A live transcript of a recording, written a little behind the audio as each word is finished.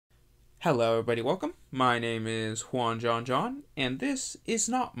Hello everybody, welcome. My name is Juan John, and this is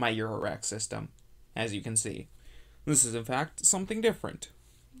not my Eurorack system, as you can see. This is in fact something different.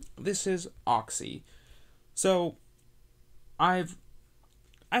 This is AUXY. So, I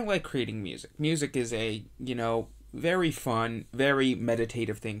like creating music. Music is a, very fun, very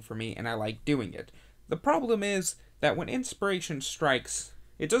meditative thing for me, and I like doing it. The problem is that when inspiration strikes,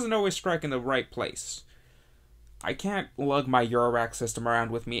 it doesn't always strike in the right place. I can't lug my Eurorack system around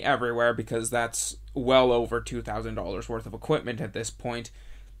with me everywhere because that's well over $2,000 worth of equipment at this point,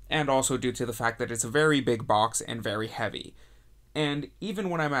 and also due to the fact that it's a very big box and very heavy. And even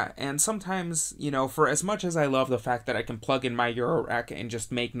when and sometimes, for as much as I love the fact that I can plug in my Eurorack and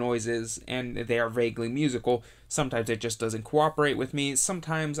just make noises and they are vaguely musical, sometimes it just doesn't cooperate with me.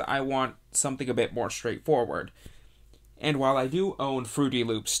 Sometimes I want something a bit more straightforward. And while I do own Fruity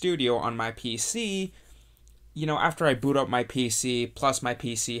Loop Studio on my PC, after I boot up my PC, plus my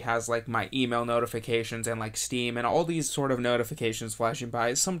PC has, my email notifications and, Steam and all these sort of notifications flashing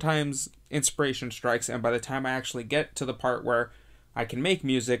by, sometimes inspiration strikes, and by the time I actually get to the part where I can make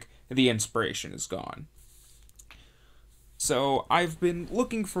music, the inspiration is gone. So, I've been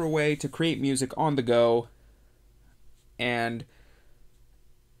looking for a way to create music on the go, and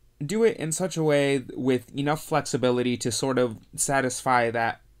do it in such a way with enough flexibility to sort of satisfy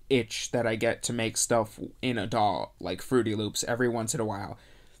that itch that I get to make stuff in a DAW, like Fruity Loops, every once in a while.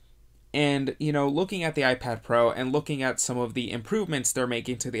 And, looking at the iPad Pro and looking at some of the improvements they're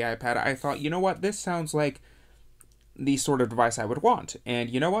making to the iPad, I thought, this sounds like the sort of device I would want. And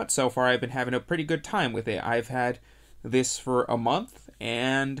you know what? So far I've been having a pretty good time with it. I've had this for a month,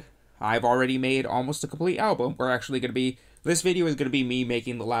 and I've already made almost a complete album. This video is going to be me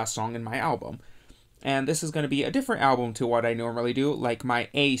making the last song in my album. And this is going to be a different album to what I normally do. Like, my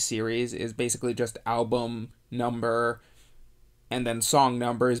A series is basically just album number, and then song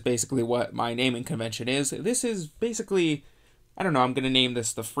number is basically what my naming convention is. This is basically, I don't know, I'm going to name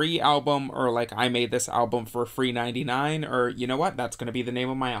this the free album, or I made this album for free 99, or you know what, that's going to be the name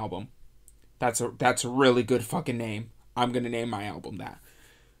of my album. That's a really good fucking name. I'm going to name my album that.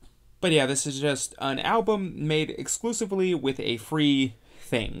 But yeah, this is just an album made exclusively with a free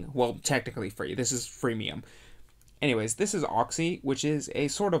thing. Well, technically free. This is freemium. Anyways, this is AUXY, which is a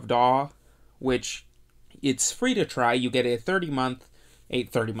sort of DAW, which it's free to try. You get a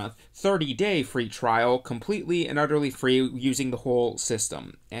 30-day free trial, completely and utterly free, using the whole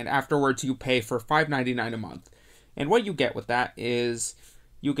system. And afterwards, you pay for $5.99 a month. And what you get with that is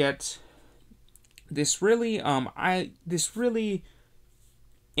you get this really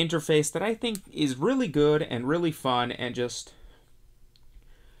interface that I think is really good and really fun, and just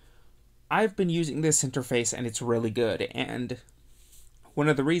I've been using this interface and it's really good. And one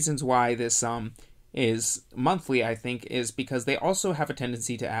of the reasons why this is monthly, I think, is because they also have a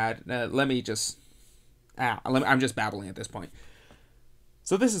tendency to add, I'm just babbling at this point.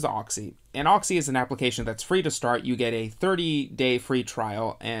 So this is AUXY, and AUXY is an application that's free to start. You get a 30-day free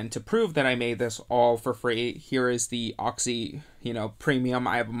trial, and to prove that I made this all for free, here is the AUXY, premium.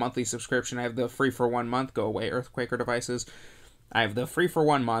 I have a monthly subscription. I have the free for 1 month. Go away, Earthquaker devices. I have the free for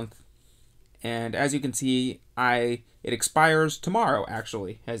 1 month. And as you can see, it expires tomorrow,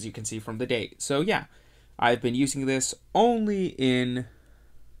 actually, as you can see from the date. So yeah, I've been using this only in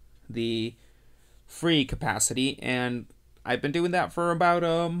the free capacity, and I've been doing that for about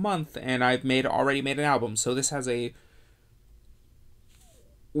a month, and I've already made an album. So this has a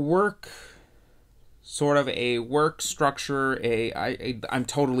work structure, I'm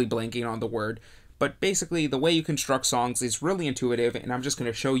totally blanking on the word. But basically, the way you construct songs is really intuitive, and I'm just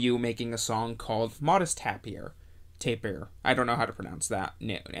going to show you making a song called Modest Tapir. I don't know how to pronounce that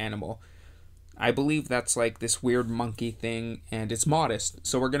animal. I believe that's this weird monkey thing, and it's modest,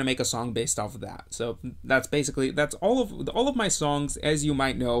 so we're going to make a song based off of that. So that's all of my songs, as you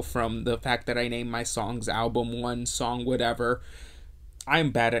might know from the fact that I name my songs album 1, song whatever. I'm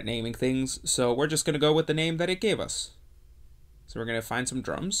bad at naming things, so we're just going to go with the name that it gave us. So we're going to find some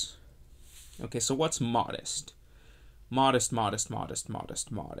drums. Okay, so what's modest? Modest.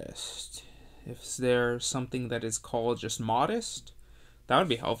 Is there something that is called just modest? That would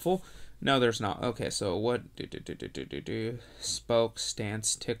be helpful. No, there's not. Okay, so what? Spoke,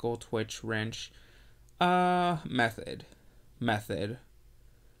 stance, tickle, twitch, wrench. Method. No.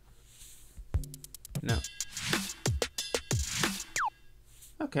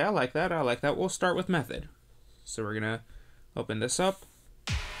 Okay, I like that. We'll start with method. So we're gonna open this up.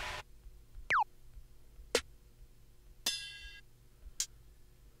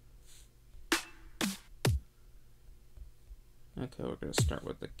 Okay, we're going to start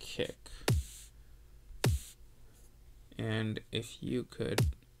with the kick. And if you could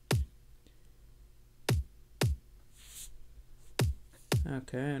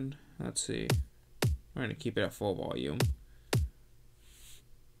Okay, and let's see. We're going to keep it at full volume.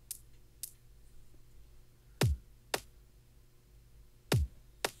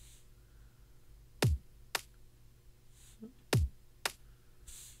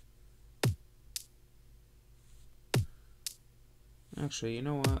 Actually, you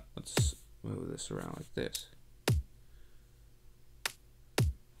know what? Let's move this around like this.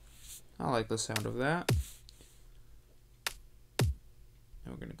 I like the sound of that.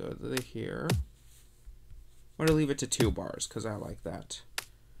 Now we're going to go to here. I'm going to leave it to 2 bars because I like that.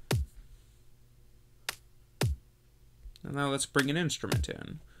 And now let's bring an instrument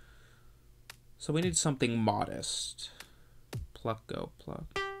in. So we need something modest. Pluck, go,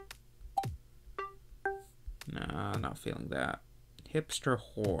 pluck. Nah, not feeling that. Hipster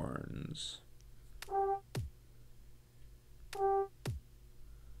horns.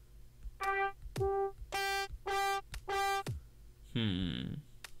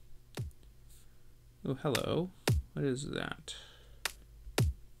 Oh, hello. What is that?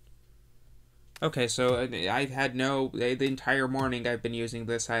 Okay, so I've had the entire morning I've been using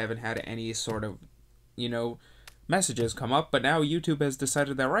this. I haven't had any sort of, messages come up, but now YouTube has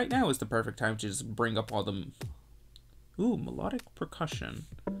decided that right now is the perfect time to just bring up all the... Ooh, melodic percussion.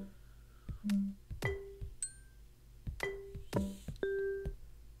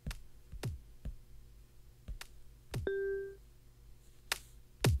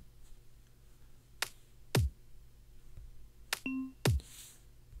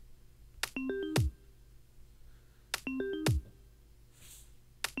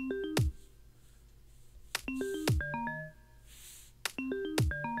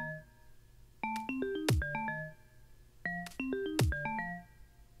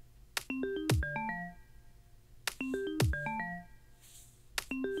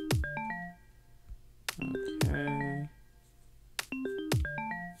 Okay.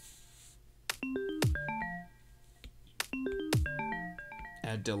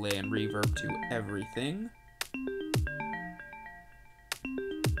 Add delay and reverb to everything.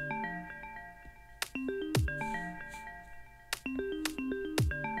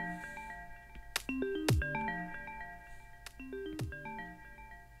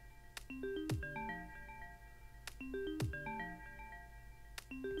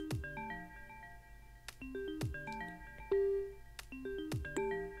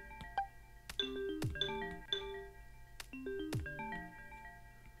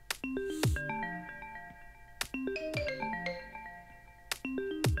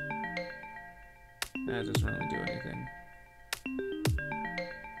 That doesn't really do anything.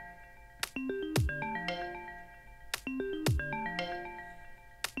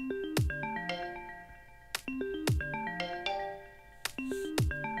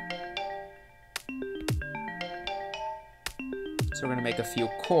 So we're going to make a few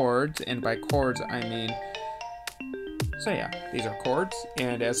chords, and by chords I mean... So yeah, these are chords,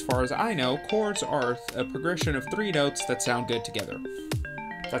 and as far as I know, chords are a progression of 3 notes that sound good together.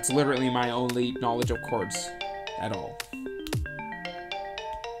 That's literally my only knowledge of chords at all.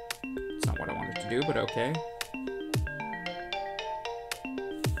 It's not what I wanted to do, but okay.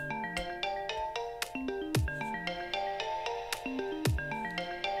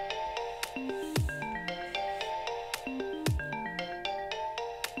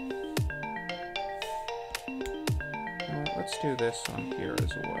 Well, let's do this on here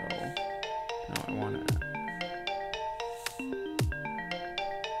as well. No, I want to...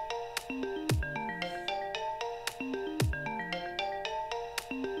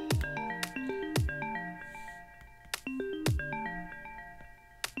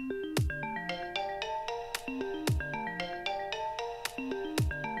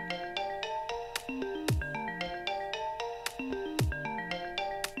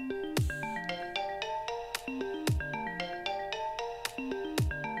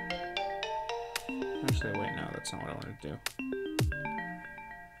 Actually, wait, no, that's not what I wanted to do.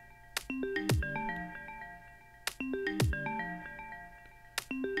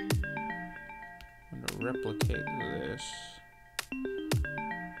 I'm going to replicate this.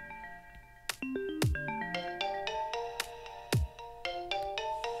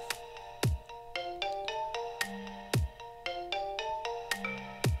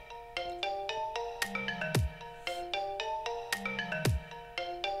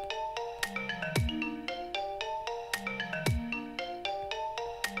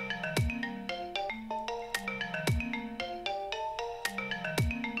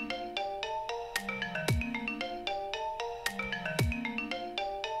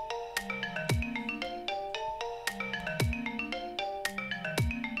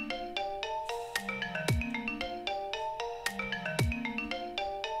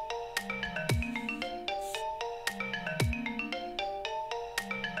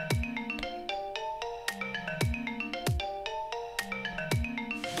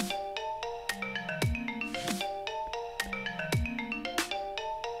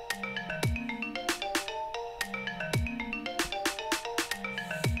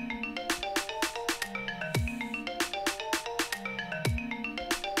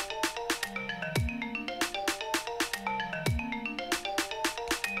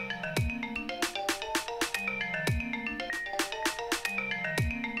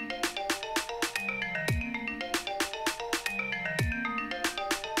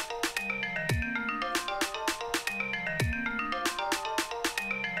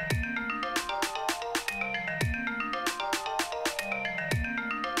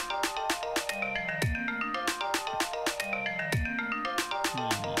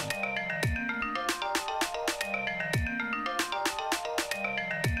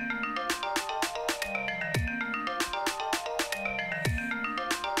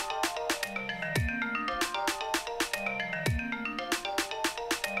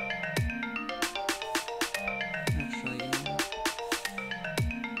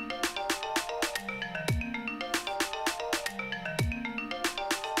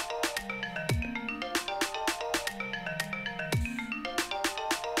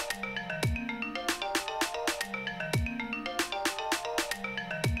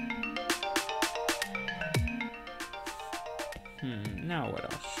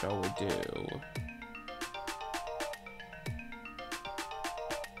 do?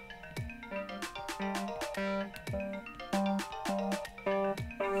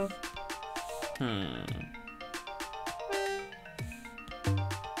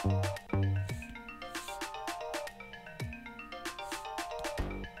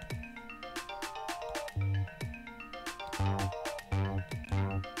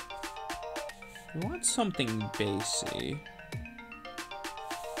 We want something bassy.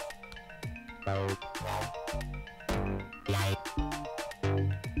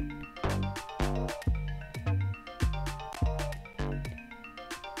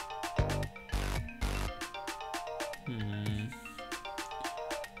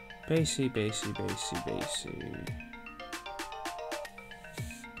 Bassy, bassy, bassy, bassy.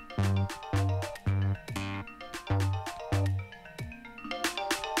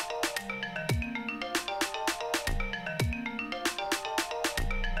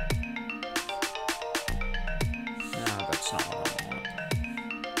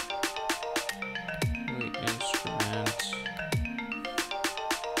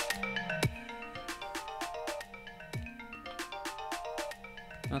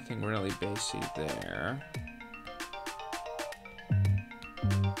 Nothing really bassy there.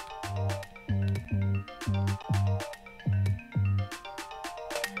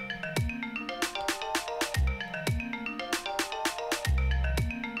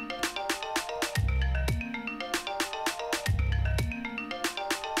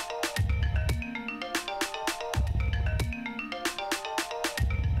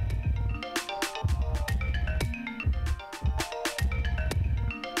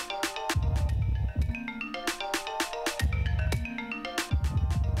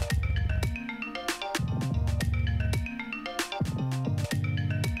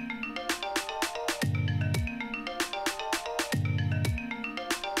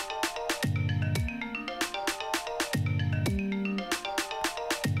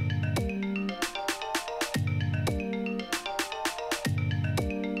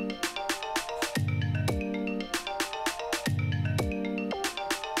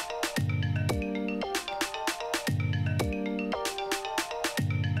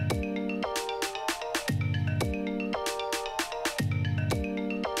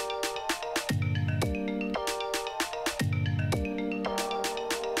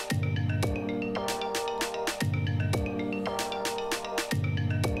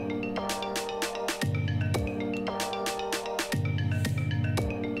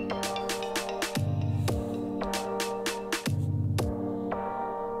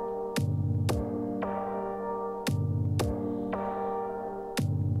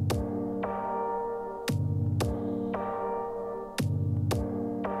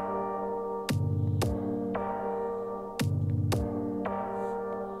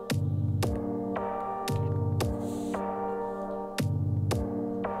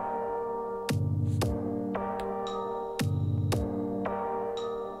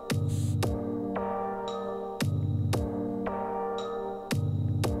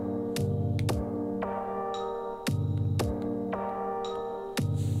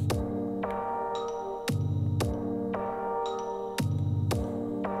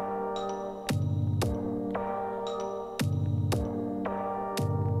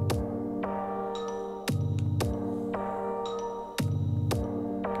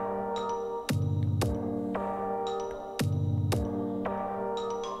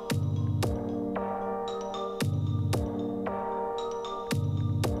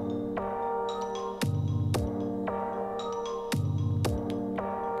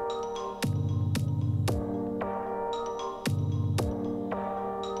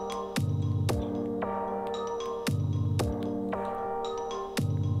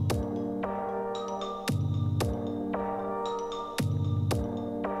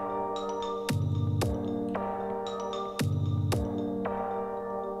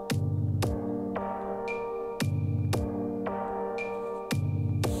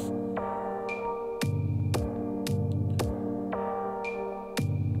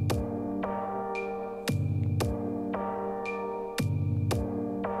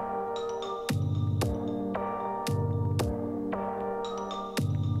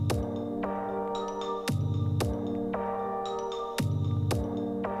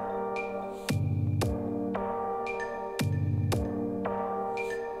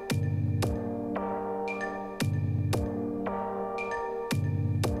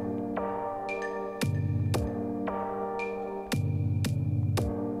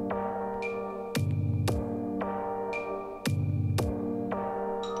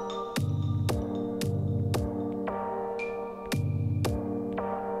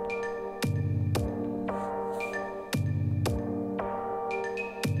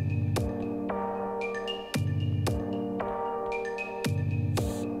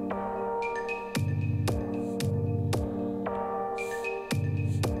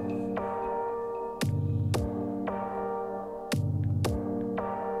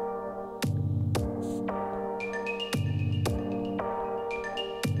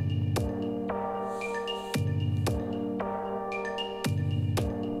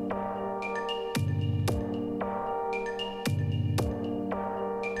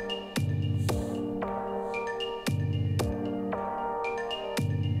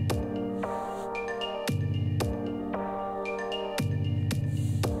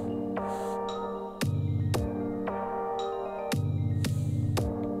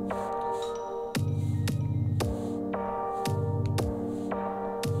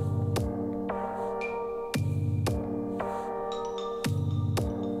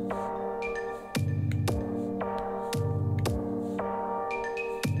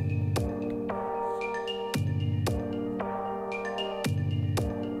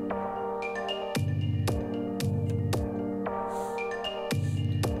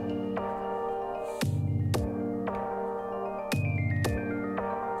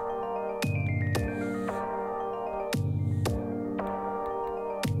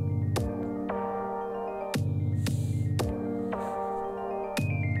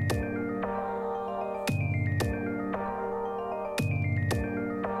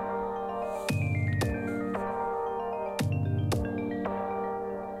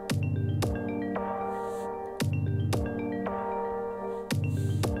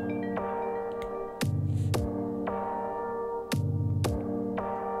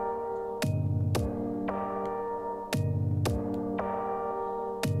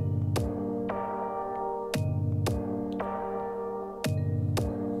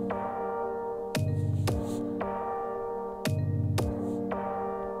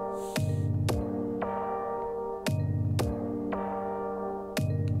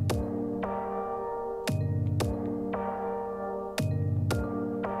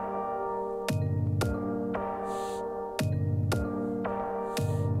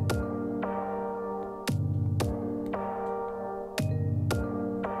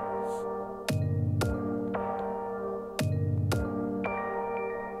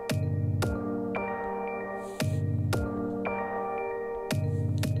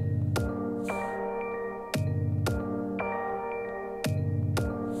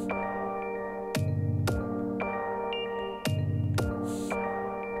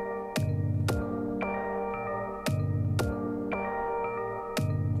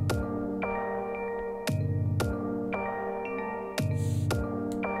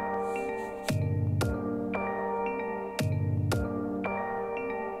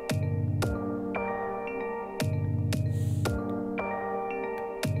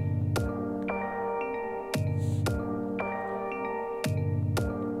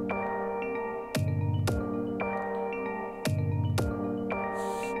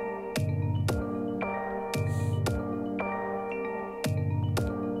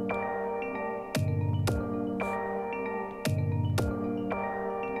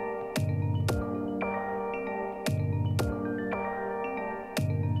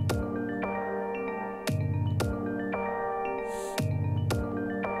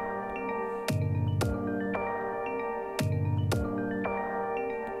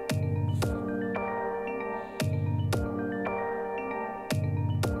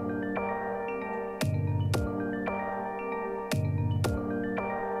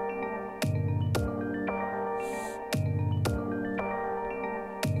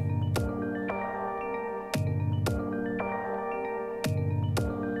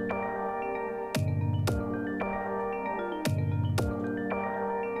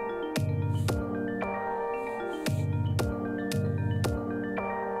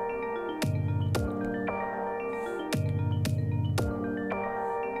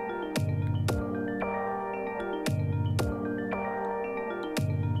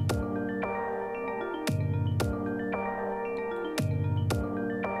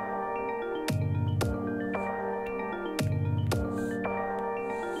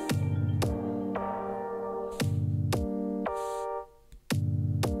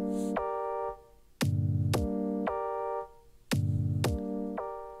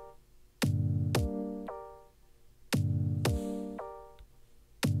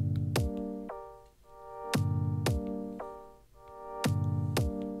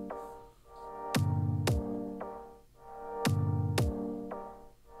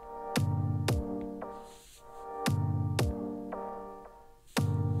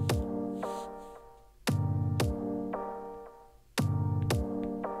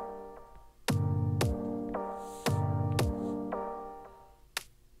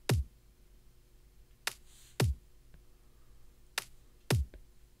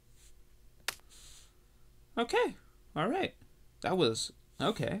 Okay. All right. That was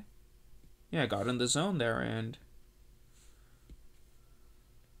okay. Yeah, I got in the zone there, and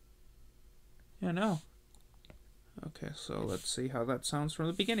yeah, no. Okay, so let's see how that sounds from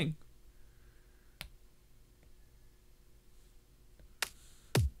the beginning.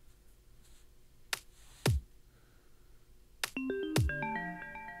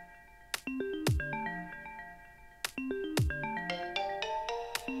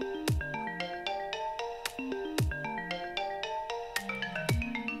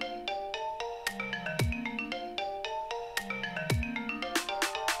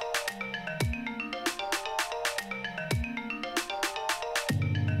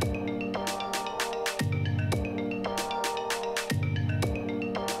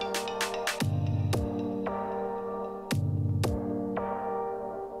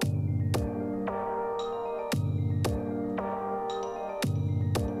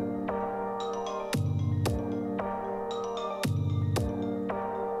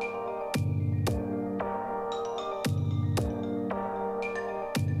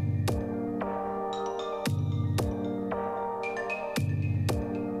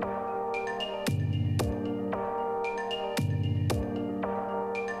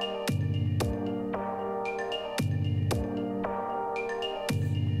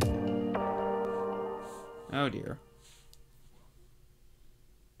 Oh dear.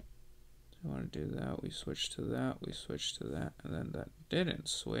 So I want to do that. We switch to that. We switch to that. And then that didn't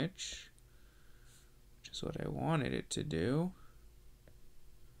switch, which is what I wanted it to do.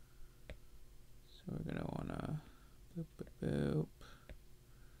 So we're going to want to boop, boop, boop.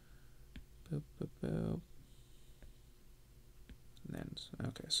 Boop, boop, boop. And then,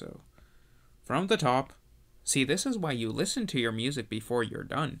 okay, so from the top. See, this is why you listen to your music before you're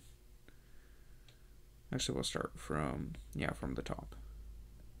done. Actually, we'll start from the top.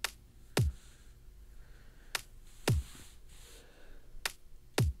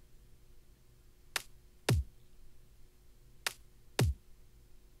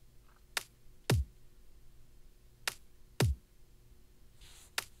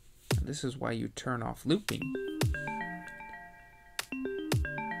 And this is why you turn off looping.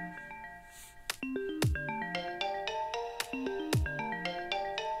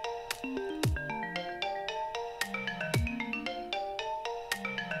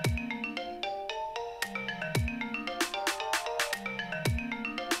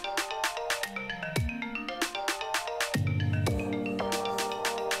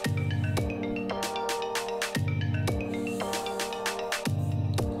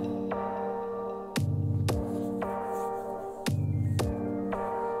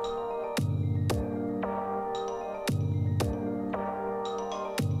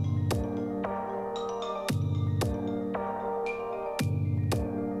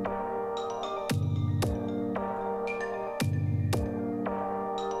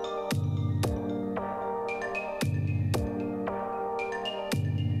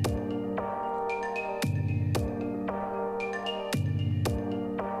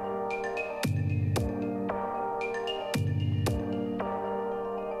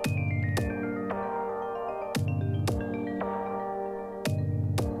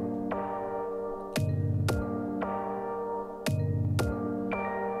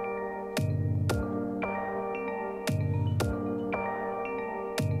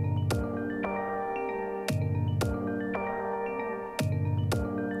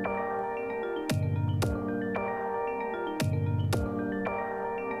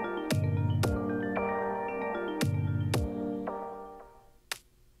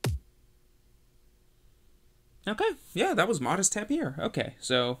 Okay, yeah, that was Modest Tapir. Okay,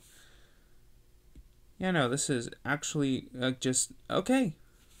 so yeah, no, this is actually just okay.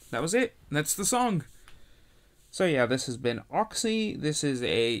 That was it. That's the song. So yeah, this has been AUXY. This is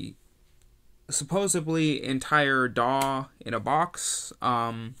a supposedly entire DAW in a box.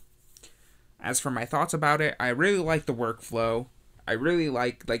 As for my thoughts about it, I really like the workflow. I really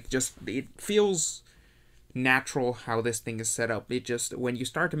like just it feels natural how this thing is set up. It just, when you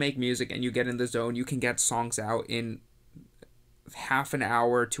start to make music and you get in the zone, you can get songs out in half an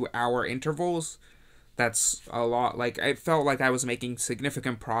hour to hour intervals. That's a lot. Like, I felt like I was making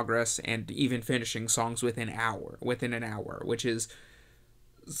significant progress and even finishing songs within an hour, which is,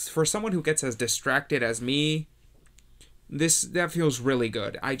 for someone who gets as distracted as me, that feels really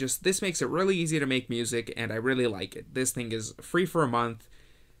good. This makes it really easy to make music, and I really like it. This thing is free for a month.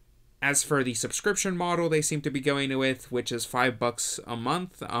 As for the subscription model they seem to be going with, which is $5 a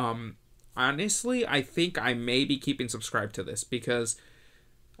month, honestly, I think I may be keeping subscribed to this because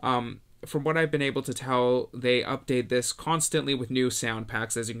from what I've been able to tell, they update this constantly with new sound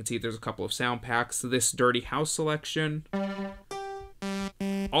packs. As you can see, there's a couple of sound packs. This Dirty House selection,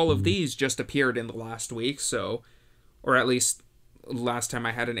 all of these just appeared in the last week, so, or at least last time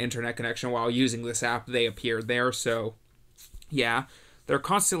I had an internet connection while using this app, they appeared there. So yeah, they're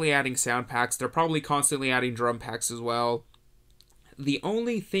constantly adding sound packs. They're probably constantly adding drum packs as well. The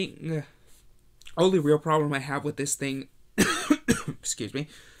only real problem I have with this thing, excuse me,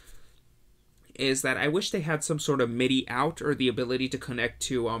 is that I wish they had some sort of MIDI out, or the ability to connect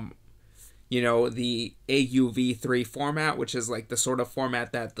to, the AUV3 format, which is like the sort of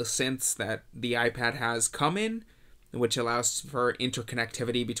format that the synths that the iPad has come in, which allows for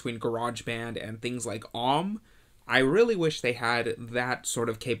interconnectivity between GarageBand and things like I really wish they had that sort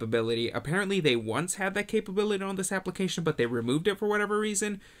of capability. Apparently they once had that capability on this application, but they removed it for whatever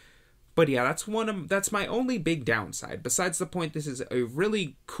reason. But yeah, that's my only big downside. Besides the point, this is a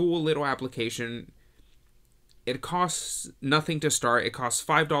really cool little application. It costs nothing to start. It costs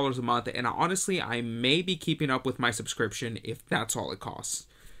 $5 a month, and honestly, I may be keeping up with my subscription if that's all it costs.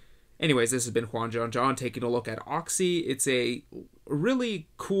 Anyways, this has been Juan John taking a look at AUXY. It's a really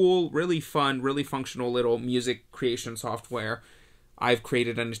cool, really fun, really functional little music creation software. I've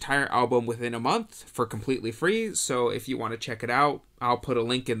created an entire album within a month for completely free, so if you want to check it out, I'll put a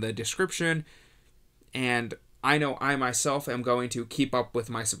link in the description. And I know I myself am going to keep up with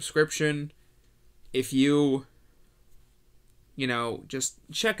my subscription. If you, just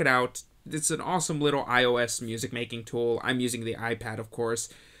check it out. It's an awesome little iOS music making tool. I'm using the iPad, of course.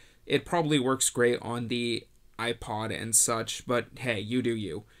 It probably works great on the iPod and such, but hey, you do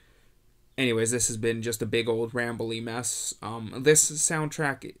you. Anyways, this has been just a big old rambly mess. This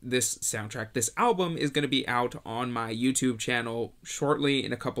album is going to be out on my YouTube channel shortly,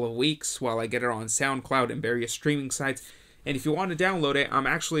 in a couple of weeks, while I get it on SoundCloud and various streaming sites. And if you want to download it, I'm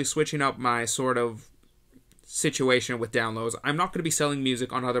actually switching up my sort of situation with downloads. I'm not going to be selling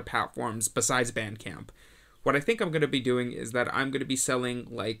music on other platforms besides Bandcamp. What I think I'm going to be doing is that I'm going to be selling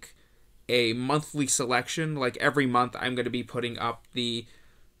like a monthly selection. Like every month I'm going to be putting up the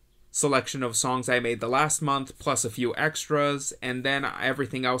selection of songs I made the last month, plus a few extras, and then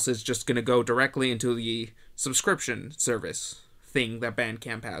everything else is just going to go directly into the subscription service thing that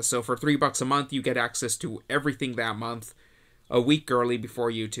Bandcamp has. So for $3 a month, you get access to everything that month, a week early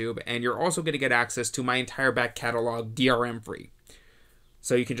before YouTube, and you're also going to get access to my entire back catalog DRM free.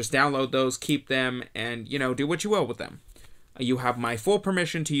 So you can just download those, keep them, and, do what you will with them. You have my full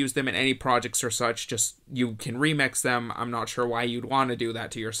permission to use them in any projects or such. Just, you can remix them. I'm not sure why you'd want to do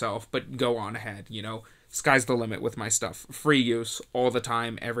that to yourself, but go on ahead, Sky's the limit with my stuff. Free use, all the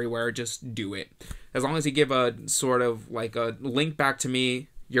time, everywhere, just do it. As long as you give a sort of, like, a link back to me,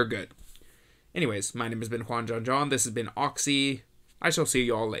 you're good. Anyways, my name has been Juan John. This has been AUXY. I shall see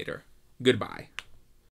you all later. Goodbye.